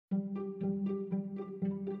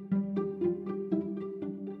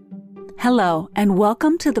Hello, and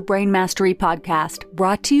welcome to the Brain Mastery Podcast,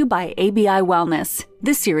 brought to you by ABI Wellness.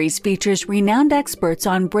 This series features renowned experts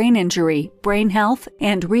on brain injury, brain health,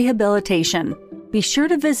 and rehabilitation. Be sure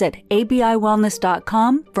to visit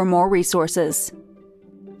abiwellness.com for more resources.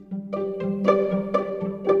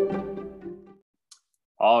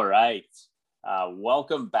 All right.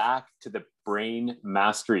 Welcome back to the Brain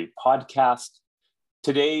Mastery Podcast.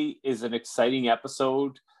 Today is an exciting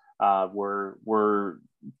episode. We're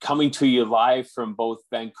coming to you live from both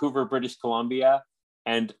Vancouver, British Columbia,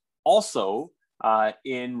 and also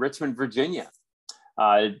in Richmond, Virginia.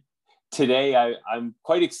 Today, I'm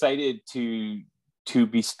quite excited to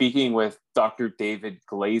be speaking with Dr. David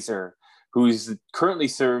Glazer, who currently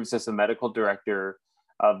serves as the medical director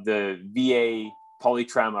of the VA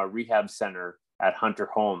Polytrauma Rehab Center at Hunter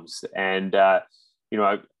Homes. And,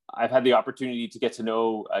 I've had the opportunity to get to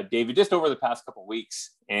know David just over the past couple of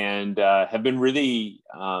weeks, and have been really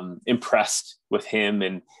impressed with him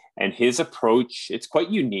and his approach. It's quite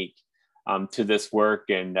unique to this work,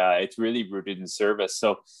 and it's really rooted in service.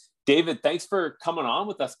 So, David, thanks for coming on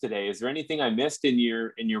with us today. Is there anything I missed in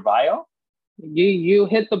your bio? You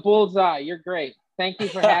hit the bullseye. You're great. Thank you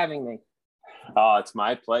for having me. Oh, it's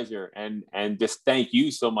my pleasure, and just thank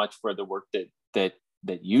you so much for the work that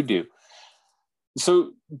you do.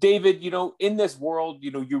 So, David, in this world,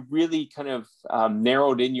 you really kind of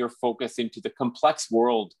narrowed in your focus into the complex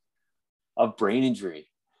world of brain injury.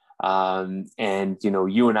 And,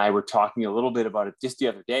 you and I were talking a little bit about it just the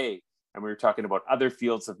other day, and we were talking about other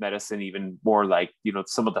fields of medicine, even more like,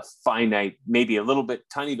 some of the finite, maybe a little bit,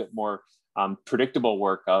 tiny bit more predictable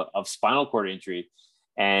work of spinal cord injury.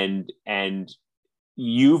 And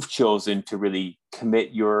you've chosen to really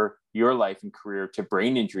commit your life and career to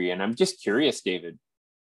brain injury. And I'm just curious, David,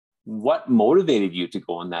 what motivated you to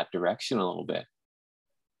go in that direction a little bit?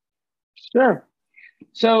 Sure.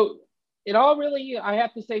 So it all really, I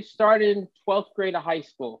have to say, started in 12th grade of high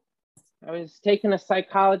school. I was taking a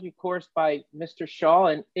psychology course by Mr. Shaw,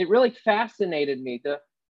 and it really fascinated me, the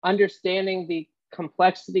understanding the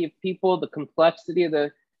complexity of people, the complexity of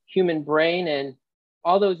the human brain, and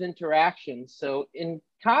all those interactions. So in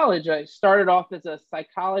college, I started off as a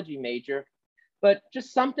psychology major, but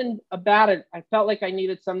just something about it, I felt like I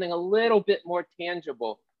needed something a little bit more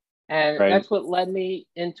tangible. And Right. That's what led me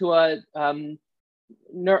into a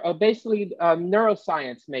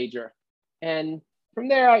neuroscience major. And from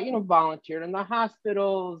there, I volunteered in the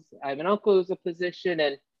hospitals. I have an uncle who's a physician,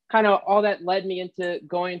 and kind of all that led me into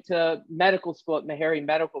going to medical school at Meharry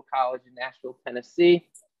Medical College in Nashville, Tennessee.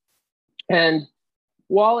 And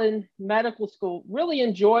while in medical school, really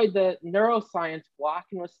enjoyed the neuroscience block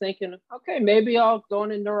and was thinking, okay, maybe I'll go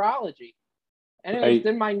into neurology. And Right.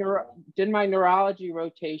 did my neurology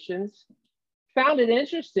rotations, found it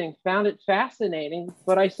interesting, found it fascinating,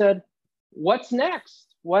 but I said, what's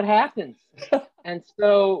next? What happens? And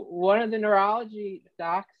so one of the neurology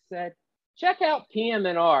docs said, check out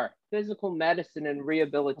PM&R, physical medicine and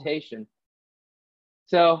rehabilitation.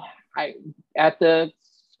 So at the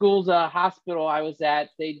school's hospital I was at,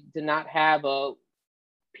 they did not have a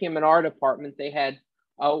PM&R department. They had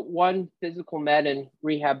one physical med and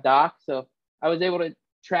rehab doc. So I was able to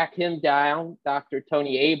track him down, Dr.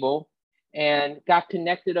 Tony Abel, and got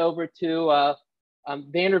connected over to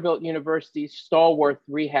Vanderbilt University's Stallworth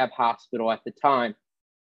Rehab Hospital at the time.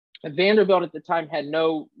 And Vanderbilt at the time had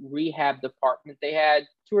no rehab department. They had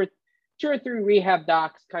two or three rehab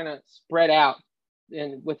docs kind of spread out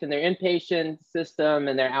within their inpatient system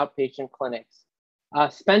and their outpatient clinics.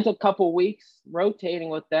 Spent a couple weeks rotating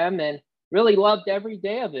with them and really loved every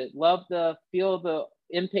day of it. Loved the feel of the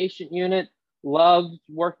inpatient unit, loved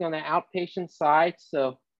working on the outpatient side.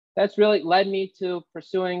 So that's really led me to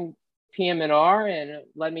pursuing PM&R, and it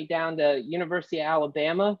led me down to University of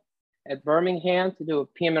Alabama at Birmingham to do a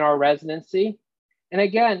PM&R residency. And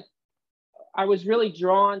again, I was really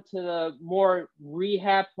drawn to the more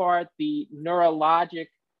rehab part, the neurologic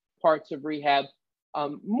parts of rehab,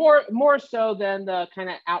 more so than the kind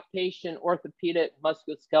of outpatient orthopedic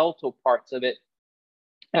musculoskeletal parts of it.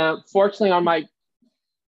 Fortunately, on my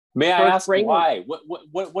May I ask why?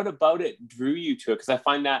 What about it drew you to it? Because I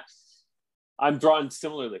find that I'm drawn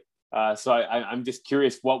similarly. So I'm just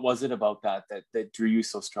curious, what was it about that drew you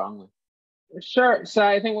so strongly? Sure. So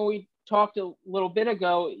I think when we talked a little bit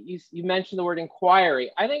ago, you mentioned the word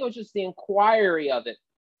inquiry. I think it was just the inquiry of it.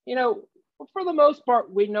 For the most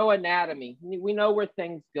part, we know anatomy. We know where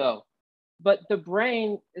things go. But the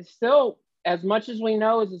brain is still, as much as we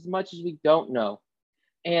know, is as much as we don't know.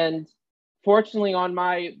 And fortunately, on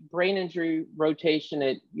my brain injury rotation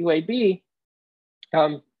at UAB,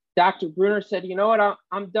 Dr. Bruner said, you know what,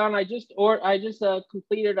 I'm done. I just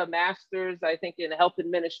completed a master's, I think, in health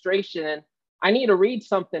administration, and I need to read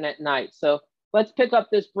something at night. So let's pick up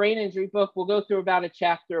this brain injury book. We'll go through about a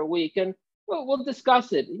chapter a week, and we'll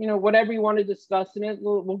discuss it. You know, whatever you want to discuss in it,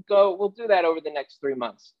 we'll do that over the next 3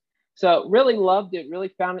 months. So really loved it, really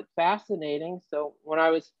found it fascinating. So when I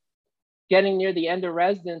was getting near the end of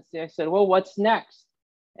residency, I said, well, what's next?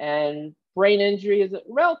 And brain injury is a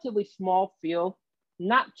relatively small field,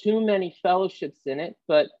 not too many fellowships in it,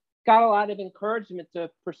 but got a lot of encouragement to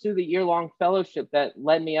pursue the year-long fellowship that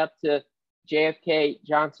led me up to JFK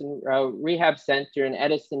Johnson Rehab Center in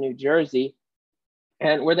Edison, New Jersey,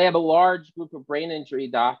 and where they have a large group of brain injury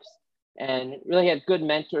docs, and really had good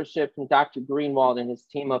mentorship from Dr. Greenwald and his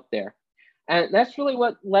team up there. And that's really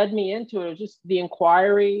what led me into it. It was just the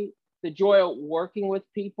inquiry, the joy of working with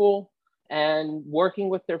people and working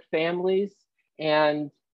with their families.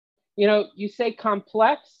 And, you know, you say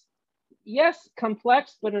complex. Yes,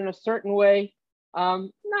 complex, but in a certain way,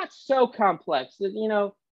 not so complex. You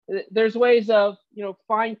know, there's ways of, you know,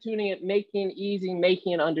 fine tuning it, making it easy,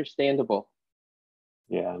 making it understandable.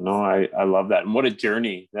 Yeah, no, I love that. And what a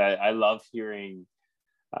journey. That I love hearing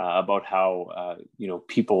about how, you know,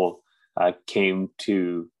 people came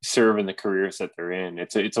to serve in the careers that they're in.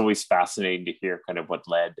 It's always fascinating to hear kind of what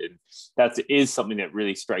led. And that is something that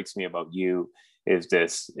really strikes me about you, is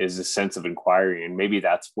this sense of inquiry. And maybe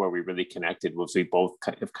that's where we really connected, was we both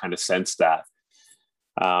kind of sensed that.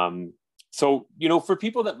 So, you know, for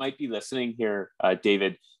people that might be listening here,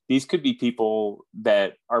 David, these could be people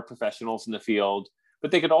that are professionals in the field, but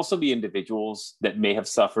they could also be individuals that may have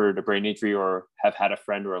suffered a brain injury or have had a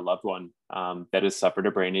friend or a loved one that has suffered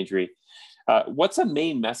a brain injury. What's a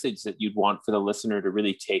main message that you'd want for the listener to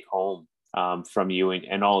really take home from you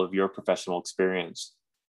and all of your professional experience?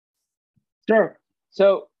 Sure.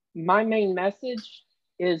 So my main message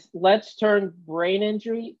is, let's turn brain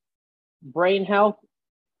injury, brain health,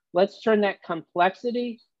 let's turn that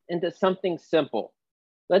complexity into something simple.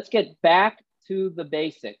 Let's get back to the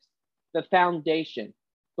basics, the foundation.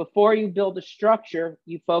 Before you build a structure,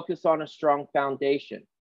 you focus on a strong foundation.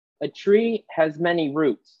 A tree has many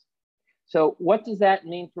roots. So what does that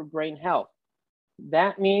mean for brain health?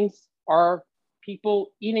 That means, are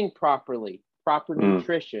people eating properly, proper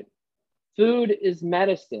nutrition? Food is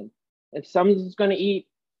medicine. If someone's going to eat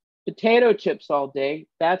potato chips all day,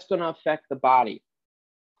 that's going to affect the body.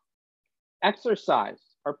 Exercise.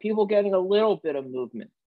 Are people getting a little bit of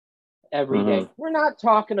movement every day? We're not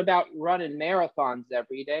talking about running marathons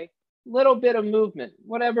every day. Little bit of movement,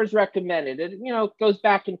 whatever's recommended. It, you know, goes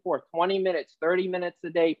back and forth, 20 minutes, 30 minutes a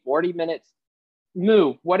day, 40 minutes.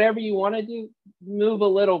 Move. Whatever you want to do, move a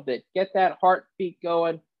little bit. Get that heartbeat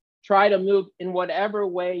going. Try to move in whatever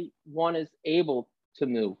way one is able to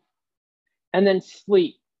move. And then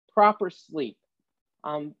sleep, proper sleep.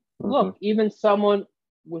 Look, even someone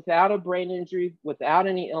without a brain injury, without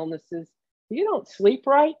any illnesses, if you don't sleep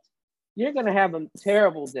right, you're going to have a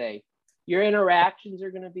terrible day. Your interactions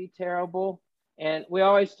are going to be terrible. And we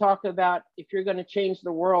always talk about, if you're going to change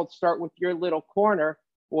the world, start with your little corner.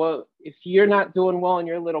 Well, if you're not doing well in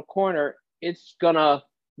your little corner, it's going to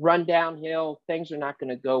run downhill. Things are not going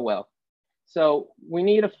to go well. So we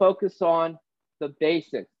need to focus on the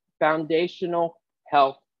basics, foundational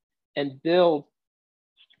health, and build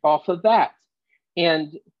off of that.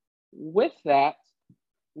 And with that,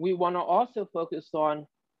 we want to also focus on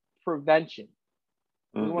prevention.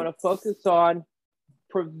 We want to focus on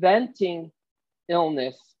preventing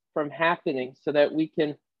illness from happening so that we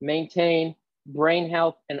can maintain brain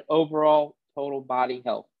health and overall total body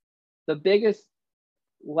health. The biggest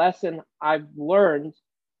lesson I've learned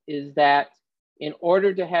is that in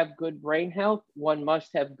order to have good brain health, one must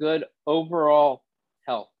have good overall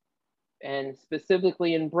health. And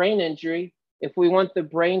specifically in brain injury, if we want the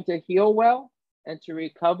brain to heal well and to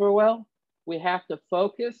recover well, we have to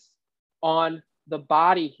focus on the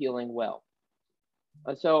body healing well.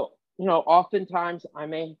 So, you know, oftentimes I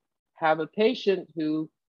may have a patient who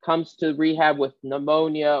comes to rehab with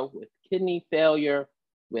pneumonia, with kidney failure,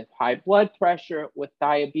 with high blood pressure, with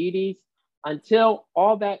diabetes. Until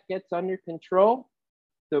all that gets under control,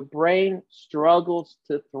 the brain struggles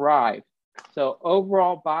to thrive. So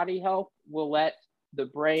overall body health will let the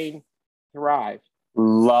brain thrive.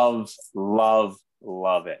 Love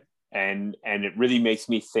it. And it really makes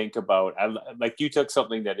me think about, like, you took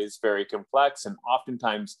something that is very complex and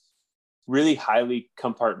oftentimes really highly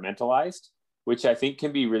compartmentalized, which I think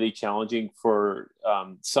can be really challenging for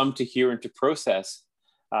some to hear and to process,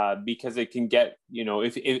 because it can get, you know,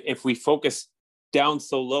 if we focus down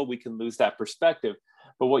so low, we can lose that perspective.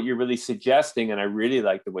 But what you're really suggesting, and I really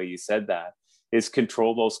like the way you said that, is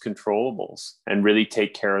control those controllables and really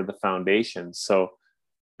take care of the foundation. So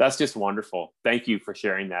that's just wonderful. Thank you for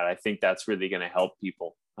sharing that. I think that's really going to help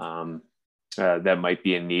people that might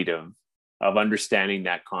be in need of understanding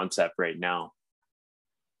that concept right now.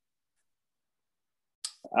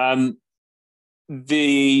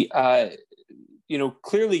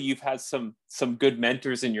 Clearly you've had some good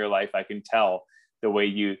mentors in your life. I can tell the way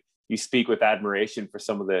you speak with admiration for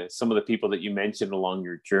some of the people that you mentioned along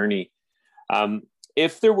your journey.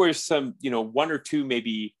 If there were some, one or two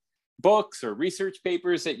maybe books or research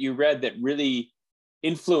papers that you read that really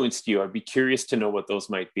influenced you, I'd be curious to know what those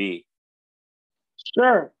might be.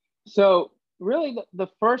 Sure. So really the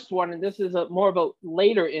first one, and this is more of a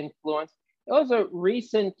later influence, it was a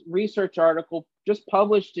recent research article just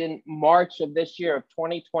published in March of this year of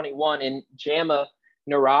 2021 in JAMA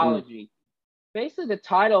Neurology. Basically, the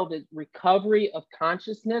title is Recovery of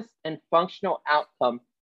Consciousness and Functional Outcome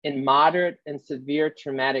in Moderate and Severe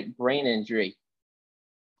Traumatic Brain Injury.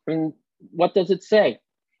 And what does it say?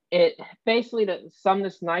 It basically, to sum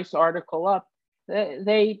this nice article up,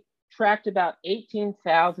 they tracked about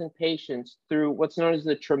 18,000 patients through what's known as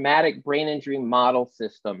the traumatic brain injury model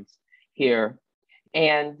systems here.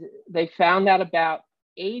 And they found that about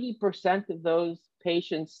 80% of those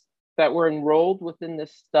patients that were enrolled within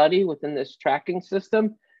this study, within this tracking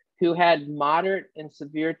system, who had moderate and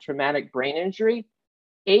severe traumatic brain injury,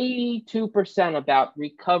 82% about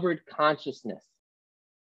recovered consciousness.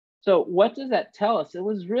 So what does that tell us? It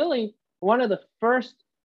was really one of the first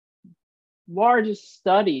largest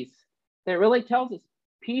studies that really tells us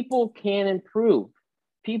people can improve.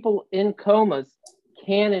 People in comas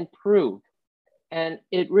can improve. And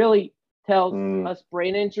it really tells us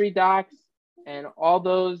brain injury docs and all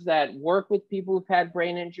those that work with people who've had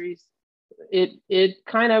brain injuries, it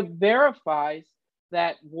kind of verifies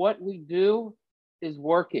that what we do is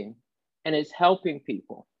working and is helping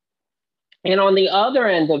people. And on the other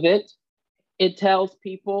end of it, it tells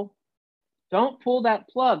people, don't pull that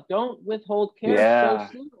plug. Don't withhold care so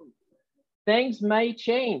soon. Things may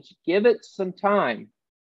change. Give it some time.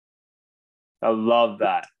 I love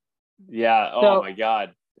that. Yeah. Oh my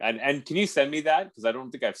God. And can you send me that? Because I don't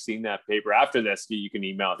think I've seen that paper. After this, you can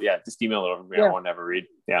email it. Yeah, just email it over to me. I won't ever read.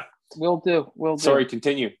 Yeah. Will do. Sorry,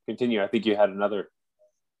 continue. I think you had another.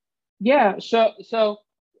 Yeah. So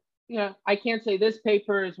I can't say this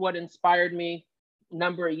paper is what inspired me a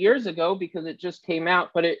number of years ago because it just came out,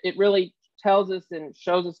 but it really tells us and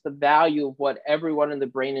shows us the value of what everyone in the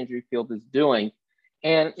brain injury field is doing.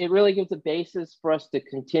 And it really gives a basis for us to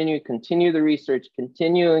continue the research,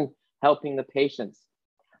 continuing helping the patients.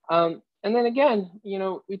 And then again,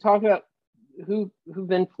 we talk about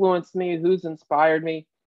who've influenced me, who's inspired me.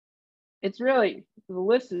 It's really, the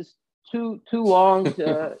list is too long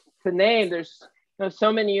to name. There's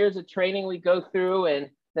so many years of training we go through and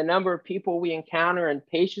the number of people we encounter and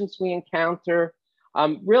patients we encounter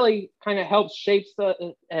really kind of helps shapes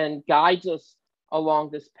and guides us along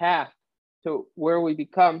this path to where we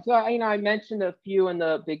become. So, I mentioned a few in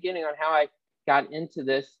the beginning on how I got into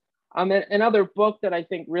this. Another book that I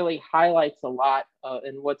think really highlights a lot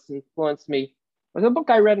and what's influenced me was a book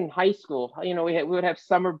I read in high school. We would have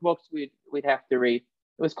summer books we'd have to read.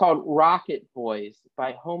 It was called Rocket Boys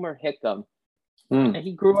by Homer Hickam. And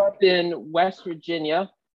he grew up in West Virginia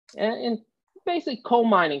in basically coal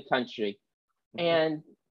mining country. And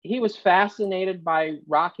he was fascinated by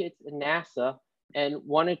rockets and NASA and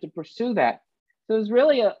wanted to pursue that. So it was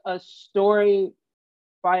really a story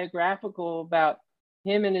biographical about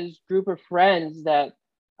him and his group of friends that,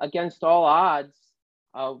 against all odds,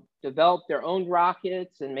 developed their own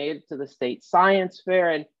rockets and made it to the state science fair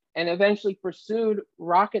and eventually pursued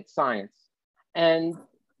rocket science. And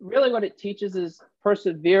really what it teaches is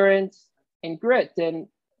perseverance and grit. And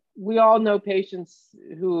we all know patients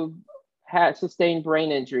who have sustained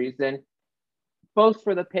brain injuries, and both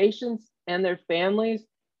for the patients and their families,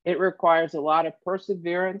 it requires a lot of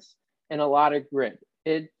perseverance and a lot of grit.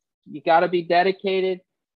 You got to be dedicated.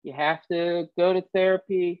 You have to go to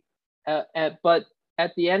therapy, but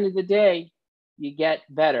at the end of the day, you get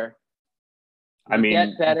better.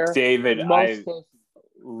 Get better, David. I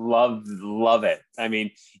love it. I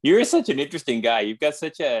mean, you're such an interesting guy. You've got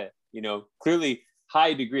such a clearly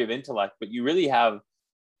high degree of intellect, but you really have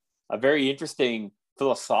a very interesting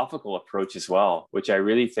philosophical approach as well, which I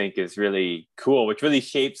really think is really cool, which really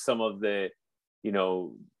shapes some of the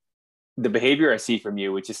behavior I see from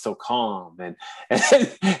you, which is so calm and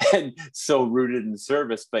so rooted in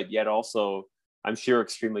service, but yet also, I'm sure,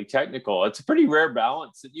 extremely technical. It's a pretty rare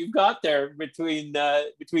balance that you've got there between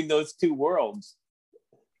those two worlds.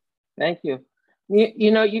 Thank you.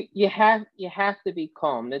 You have to be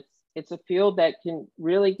calm. it's a field that can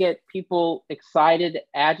really get people excited,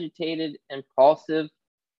 agitated, impulsive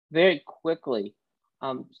very quickly.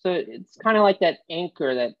 So it's kind of like that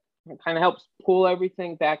anchor that kind of helps pull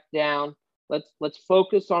everything back down. Let's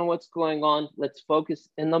focus on what's going on. Let's focus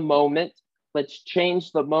in the moment. Let's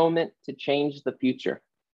change the moment to change the future.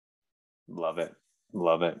 Love it.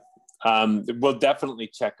 Love it. We'll definitely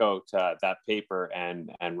check out that paper and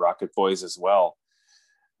Rocket Boys as well.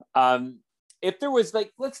 If there was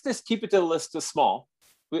like, let's just keep it to the list of small,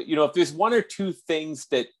 you know, if there's one or two things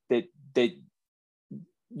that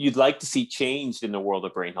you'd like to see changed in the world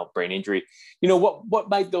of brain health, brain injury, you know, what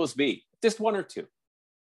might those be? Just one or two.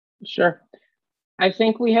 Sure. I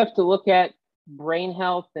think we have to look at brain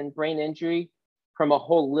health and brain injury from a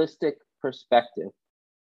holistic perspective.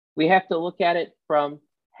 We have to look at it from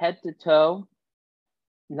head to toe,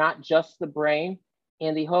 not just the brain,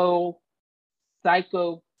 and the whole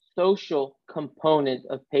psychosocial component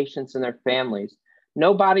of patients and their families.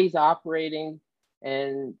 Nobody's operating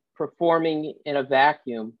and performing in a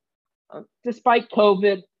vacuum. Despite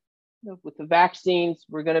COVID, with the vaccines,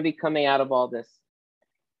 we're going to be coming out of all this.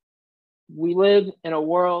 We live in a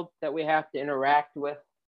world that we have to interact with,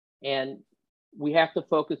 and we have to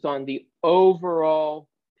focus on the overall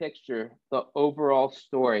picture, the overall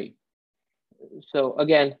story. So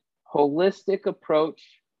again, holistic approach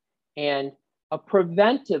and a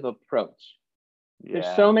preventive approach. Yeah.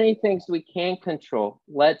 There's so many things we can control.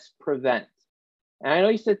 Let's prevent. And I know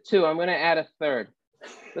you said two, I'm going to add a third.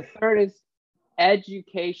 The third is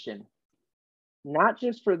education, not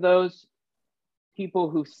just for those people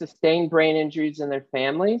who sustain brain injuries in their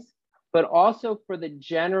families, but also for the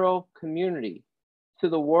general community, to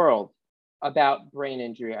the world, about brain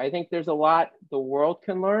injury. I think there's a lot the world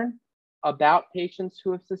can learn about patients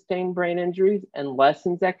who have sustained brain injuries and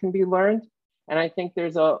lessons that can be learned. And I think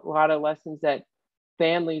there's a lot of lessons that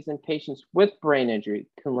families and patients with brain injury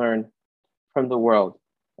can learn from the world.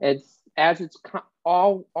 It's, as it's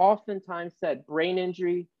oftentimes said, brain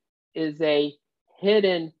injury is a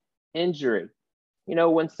hidden injury. You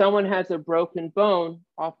know, when someone has a broken bone,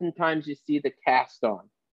 oftentimes you see the cast on.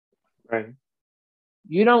 Right.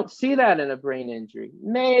 You don't see that in a brain injury.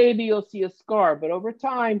 Maybe you'll see a scar, but over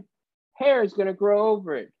time, hair is going to grow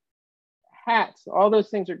over it. Hats, all those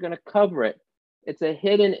things are going to cover it. It's a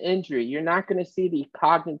hidden injury. You're not going to see the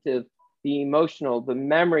cognitive, the emotional, the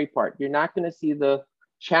memory part. You're not going to see the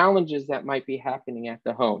challenges that might be happening at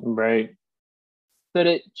the home. Right. So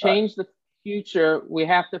to change the future, we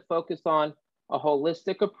have to focus on a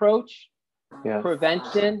holistic approach,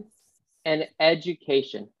 prevention, and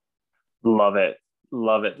education. Love it.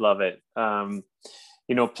 Love it. Love it.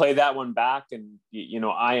 You know, play that one back, and, you know,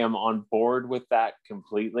 I am on board with that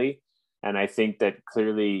completely. And I think that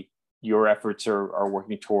clearly your efforts are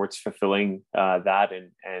working towards fulfilling that,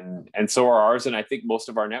 and so are ours. And I think most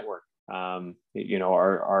of our network, you know,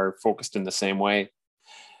 are focused in the same way.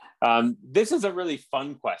 This is a really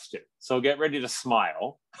fun question, so get ready to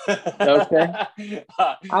smile. Okay.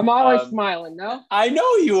 I'm always smiling, no? I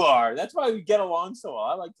know you are. That's why we get along so well.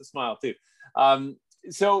 I like to smile too.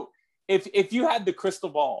 So if you had the crystal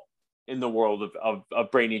ball in the world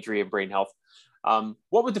of brain injury and brain health,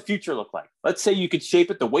 what would the future look like? Let's say you could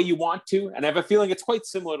shape it the way you want to, and I have a feeling it's quite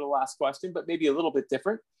similar to the last question, but maybe a little bit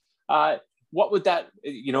different. What would that,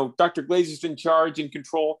 you know, Dr. Glazer's in charge and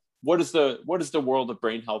control. What does the world of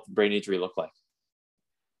brain health and brain injury look like?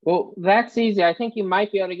 Well, that's easy. I think you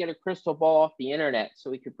might be able to get a crystal ball off the internet so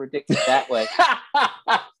we could predict it that way.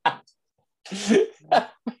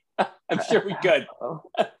 I'm sure we could.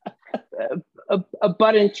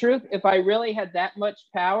 But in truth, if I really had that much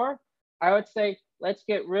power, I would say, let's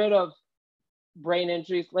get rid of brain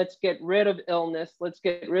injuries. Let's get rid of illness. Let's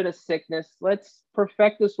get rid of sickness. Let's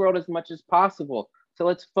perfect this world as much as possible. So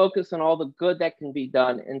let's focus on all the good that can be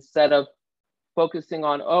done instead of focusing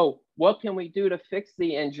on, oh, what can we do to fix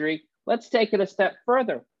the injury? Let's take it a step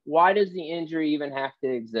further. Why does the injury even have to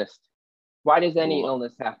exist? Why does any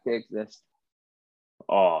illness have to exist?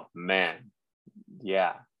 Oh, man.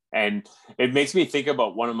 Yeah. And it makes me think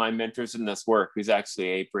about one of my mentors in this work, who's actually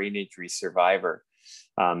a brain injury survivor.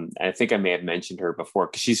 And I think I may have mentioned her before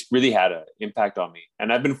because she's really had an impact on me.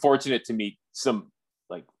 And I've been fortunate to meet some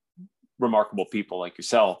like remarkable people like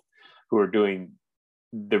yourself who are doing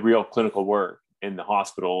the real clinical work in the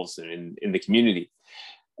hospitals and in the community.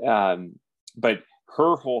 But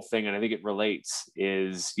her whole thing, and I think it relates,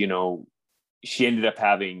 is, you know, she ended up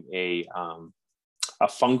having a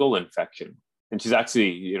fungal infection. And she's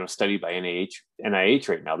actually, you know, studied by NIH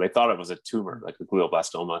right now. They thought it was a tumor, like a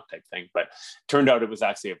glioblastoma type thing, but turned out it was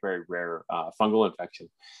actually a very rare fungal infection.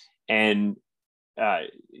 And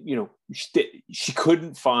she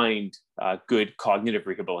couldn't find good cognitive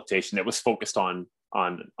rehabilitation that was focused on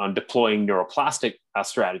deploying neuroplastic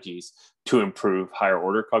strategies to improve higher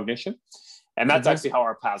order cognition. And that's actually how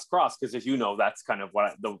our paths cross, because as you know, that's kind of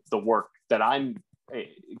what the work that I'm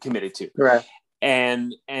committed to. Right.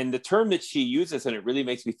 And the term that she uses, and it really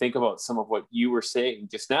makes me think about some of what you were saying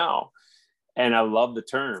just now, and I love the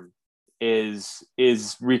term, is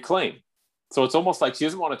reclaim. So it's almost like she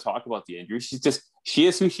doesn't want to talk about the injury. She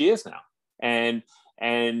is who she is now. And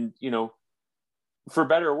for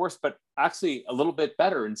better or worse, but actually a little bit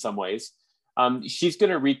better in some ways, she's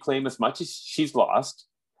going to reclaim as much as she's lost,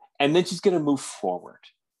 and then she's going to move forward.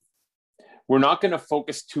 We're not going to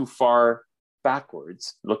focus too far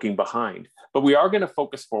backwards, looking behind, but we are going to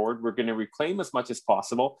focus forward. We're going to reclaim as much as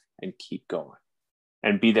possible and keep going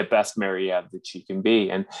and be the best Mary-Eve that she can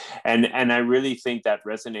be. And I really think that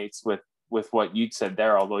resonates with what you'd said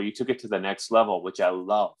there, although you took it to the next level, which I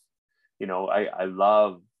love. I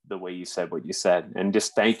love the way you said what you said, and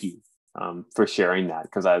just thank you for sharing that,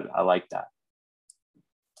 because I like that.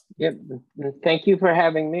 Yep. Thank you for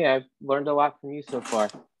having me. I've learned a lot from you so far.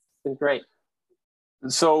 It's been great.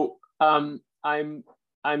 So I'm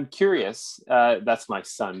curious. That's my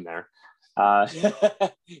son there.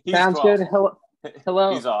 Sounds 12. Good.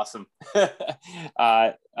 Hello. He's awesome.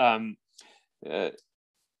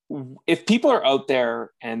 If people are out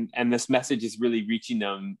there and this message is really reaching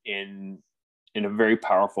them in a very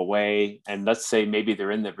powerful way, and let's say maybe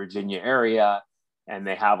they're in the Virginia area and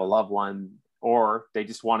they have a loved one, or they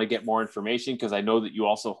just want to get more information, because I know that you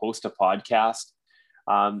also host a podcast.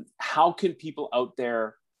 How can people out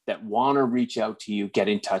there that want to reach out to you get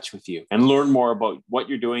in touch with you and learn more about what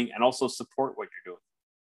you're doing and also support what you're doing?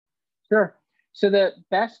 Sure. So the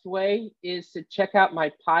best way is to check out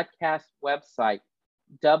my podcast website,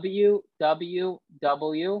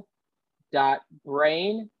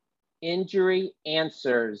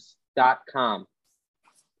 www.braininjuryanswers.com.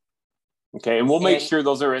 Okay, and we'll make sure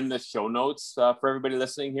those are in the show notes for everybody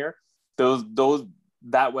listening here.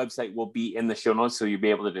 That website will be in the show notes, so you'll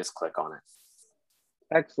be able to just click on it.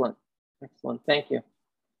 Excellent. Thank you.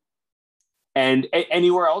 And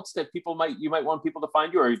anywhere else that you might want people to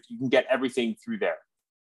find you, or you can get everything through there?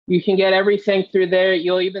 You can get everything through there.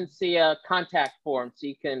 You'll even see a contact form, so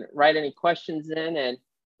you can write any questions in, and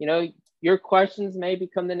your questions may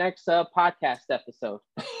become the next podcast episode.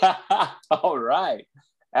 All right.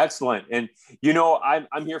 Excellent. And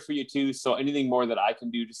I'm here for you too. So anything more that I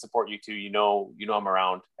can do to support you too, I'm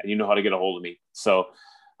around, and you know how to get a hold of me. So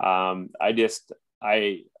I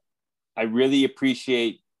really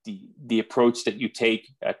appreciate the approach that you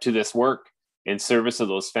take to this work in service of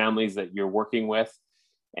those families that you're working with.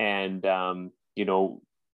 And in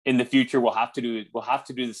the future, we'll have to do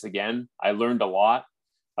this again. I learned a lot.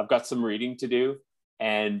 I've got some reading to do,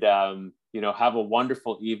 and have a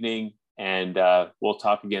wonderful evening, and we'll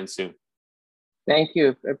talk again soon. Thank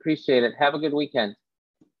you. Appreciate it. Have a good weekend.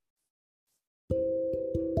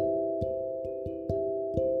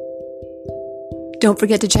 Don't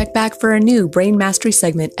forget to check back for a new Brain Mastery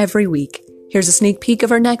segment every week. Here's a sneak peek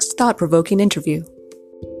of our next thought-provoking interview.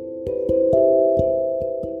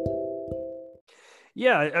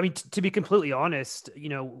 Yeah, I mean, to be completely honest,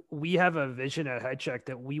 we have a vision at HeadCheck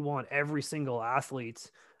that we want every single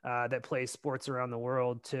athlete that plays sports around the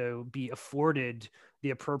world to be afforded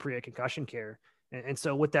the appropriate concussion care. And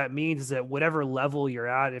so what that means is that whatever level you're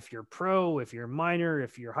at, if you're pro, if you're minor,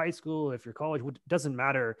 if you're high school, if you're college, it doesn't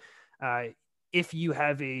matter. If you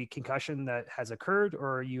have a concussion that has occurred,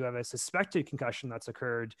 or you have a suspected concussion that's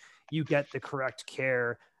occurred, you get the correct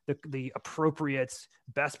care. The appropriate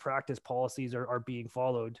best practice policies are being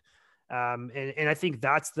followed. And I think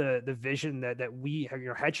that's the vision that we,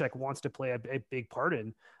 HeadCheck wants to play a big part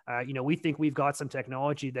in. We think we've got some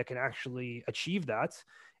technology that can actually achieve that.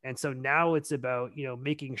 And so now it's about,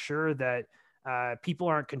 making sure that people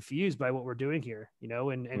aren't confused by what we're doing here,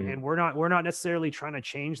 and we're not necessarily trying to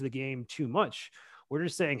change the game too much. We're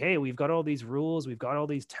just saying, hey, we've got all these rules, we've got all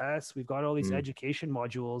these tests, we've got all these education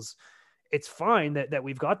modules. It's fine that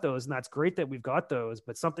we've got those, and that's great that we've got those,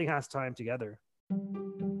 but something has to tie them together.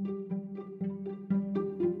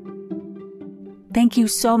 Thank you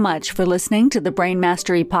so much for listening to the Brain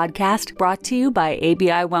Mastery Podcast, brought to you by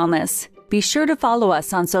ABI Wellness. Be sure to follow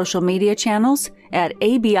us on social media channels at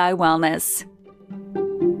ABI Wellness.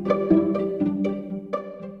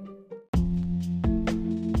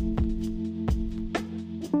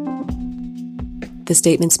 The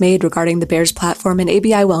statements made regarding the Bears platform and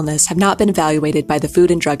ABI Wellness have not been evaluated by the Food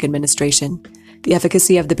and Drug Administration. The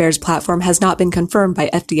efficacy of the Bears platform has not been confirmed by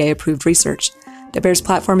FDA-approved research. The Bears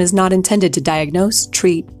platform is not intended to diagnose,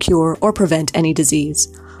 treat, cure, or prevent any disease.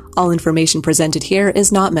 All information presented here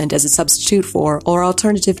is not meant as a substitute for or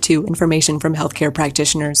alternative to information from healthcare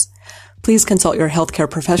practitioners. Please consult your healthcare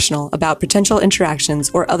professional about potential interactions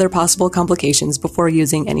or other possible complications before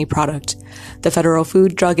using any product. The Federal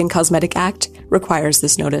Food, Drug, and Cosmetic Act requires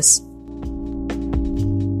this notice.